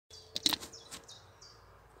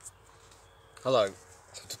Hello.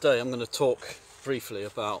 So today I'm going to talk briefly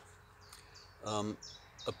about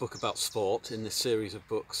a book about sport in this series of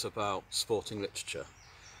books about sporting literature.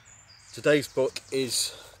 Today's book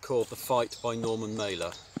is called The Fight by Norman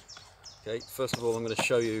Mailer. Okay, first of all I'm going to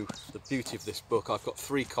show you the beauty of this book. I've got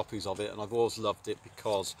 3 copies of it and I've always loved it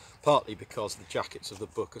partly because the jackets of the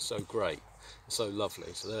book are so great, so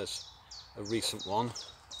lovely. So there's a recent one,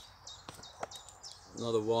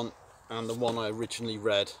 another one, and the one I originally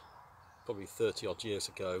read probably 30 odd years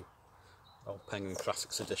ago, old Penguin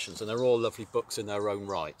Classics editions, and they're all lovely books in their own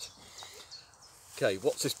right. Okay,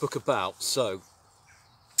 what's this book about? So,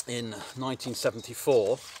 in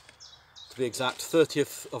 1974, to be exact,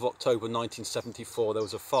 30th of October 1974, there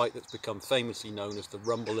was a fight that's become famously known as the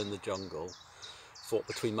Rumble in the Jungle, fought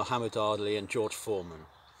between Muhammad Ali and George Foreman.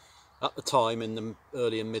 At the time, in the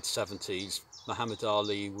early and mid-70s, Muhammad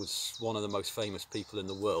Ali was one of the most famous people in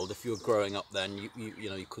the world. If you were growing up then,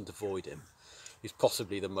 you couldn't avoid him. He's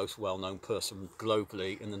possibly the most well-known person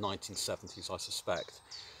globally in the 1970s, I suspect.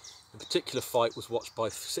 The particular fight was watched by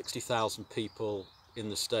 60,000 people in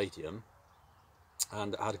the stadium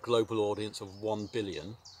and had a global audience of 1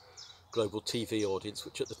 billion, global TV audience,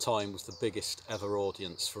 which at the time was the biggest ever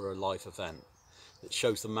audience for a live event. It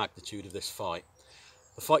shows the magnitude of this fight.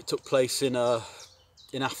 The fight took place in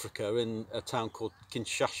Africa, in a town called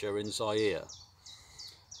Kinshasa in Zaire.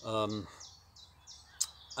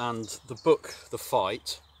 And the book, The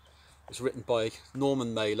Fight, was written by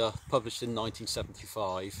Norman Mailer, published in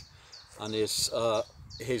 1975, and is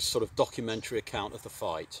his sort of documentary account of the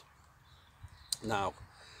fight. Now,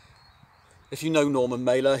 if you know Norman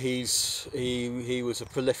Mailer, he was a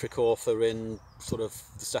prolific author in sort of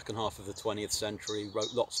the second half of the 20th century,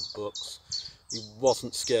 wrote lots of books. He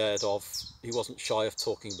wasn't shy of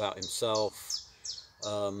talking about himself.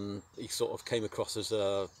 He sort of came across as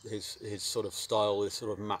his sort of style, his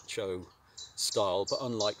sort of macho style, but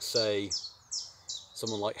unlike, say,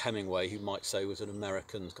 someone like Hemingway, who might say was an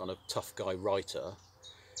American kind of tough guy writer,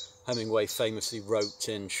 Hemingway famously wrote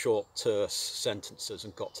in short, terse sentences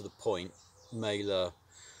and got to the point. Mailer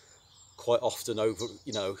quite often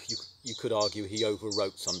you could argue he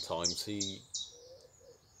overwrote sometimes.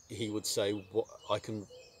 He would say,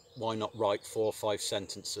 why not write 4 or 5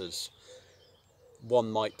 sentences?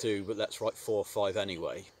 One might do, but let's write 4 or 5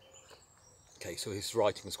 anyway. Okay, so his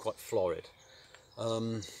writing was quite florid.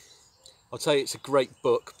 I'd say it's a great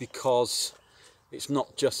book because it's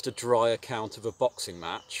not just a dry account of a boxing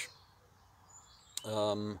match.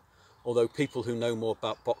 Although people who know more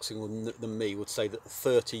about boxing than me would say that the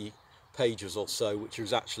 30 pages or so, which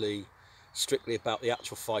was actually strictly about the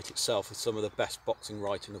actual fight itself, is some of the best boxing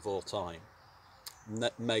writing of all time.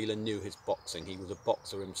 Mailer knew his boxing. He was a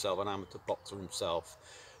boxer himself, an amateur boxer himself,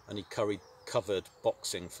 and he covered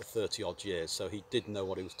boxing for 30 odd years, so he did know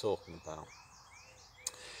what he was talking about.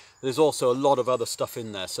 There's also a lot of other stuff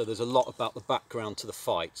in there, so there's a lot about the background to the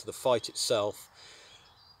fight. So the fight itself,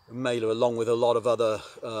 Mailer, along with a lot of other,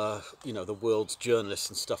 the world's journalists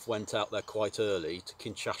and stuff, went out there quite early to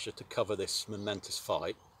Kinshasa to cover this momentous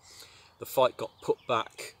fight. The fight got put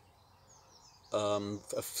back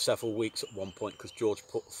for several weeks at one point because George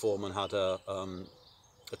Foreman had a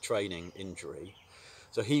training injury.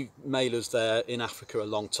 So Mailer's there in Africa a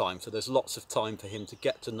long time, so there's lots of time for him to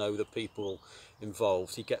get to know the people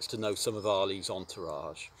involved. He gets to know some of Ali's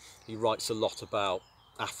entourage. He writes a lot about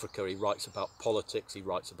Africa, he writes about politics, he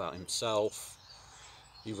writes about himself,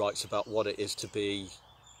 he writes about what it is to be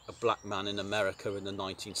a black man in America in the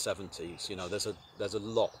 1970s. You know, there's a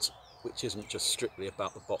lot which isn't just strictly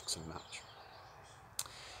about the boxing match.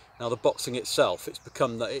 Now, the boxing itself,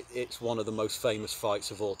 it's one of the most famous fights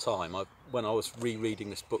of all time. When I was rereading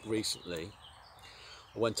this book recently,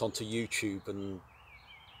 I went onto YouTube and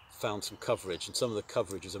found some coverage, and some of the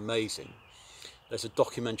coverage is amazing. There's a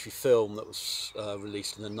documentary film that was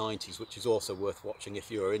released in the 90s, which is also worth watching if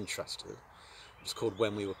you are interested. It's called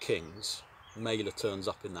When We Were Kings. Mailer turns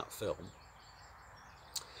up in that film.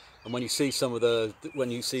 And when you see the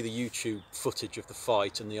YouTube footage of the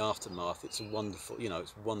fight and the aftermath, it's a wonderful,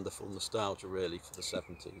 it's wonderful nostalgia really for the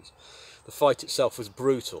 70s. The fight itself was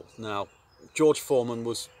brutal. Now, George Foreman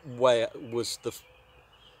was the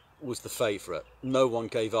favourite. No one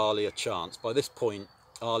gave Ali a chance. By this point,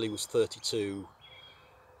 Ali was 32.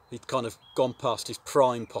 He'd kind of gone past his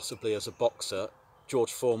prime possibly as a boxer.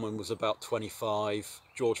 George Foreman was about 25.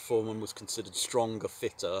 George Foreman was considered stronger,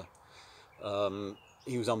 fitter.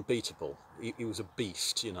 He was unbeatable. He was a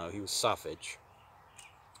beast, he was savage.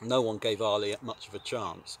 No one gave Ali much of a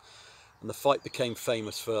chance. And the fight became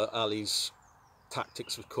famous for Ali's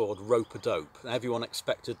tactics, was called rope-a-dope. Everyone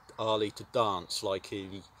expected Ali to dance like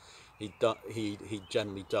he he'd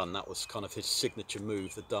generally done. That was kind of his signature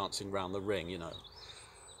move, the dancing round the ring, you know.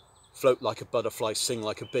 Float like a butterfly, sing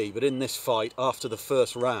like a bee. But in this fight, after the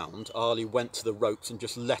first round, Ali went to the ropes and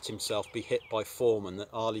just let himself be hit by Foreman. That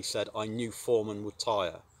Ali said, I knew Foreman would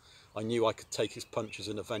tire. I knew I could take his punches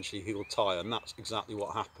and eventually he will tire. And that's exactly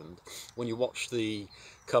what happened. When you watch the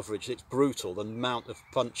coverage, it's brutal. The amount of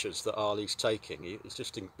punches that Ali's taking, it's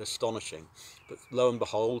just astonishing. But lo and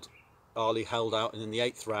behold, Ali held out, and in the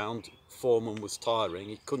 8th round, Foreman was tiring.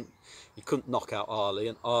 He couldn't knock out Ali,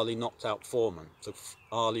 and Ali knocked out Foreman. So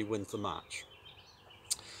Ali wins the match.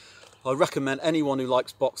 I recommend anyone who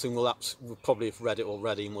likes boxing will probably have read it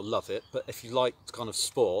already and will love it. But if you like kind of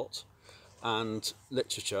sport and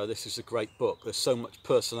literature, this is a great book. There's so much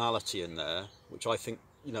personality in there, which I think,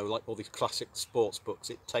 you know, like all these classic sports books,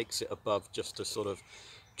 it takes it above just a sort of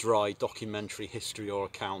dry documentary history or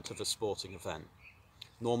account of a sporting event.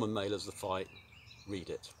 Norman Mailer's The Fight.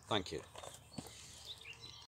 Read it. Thank you.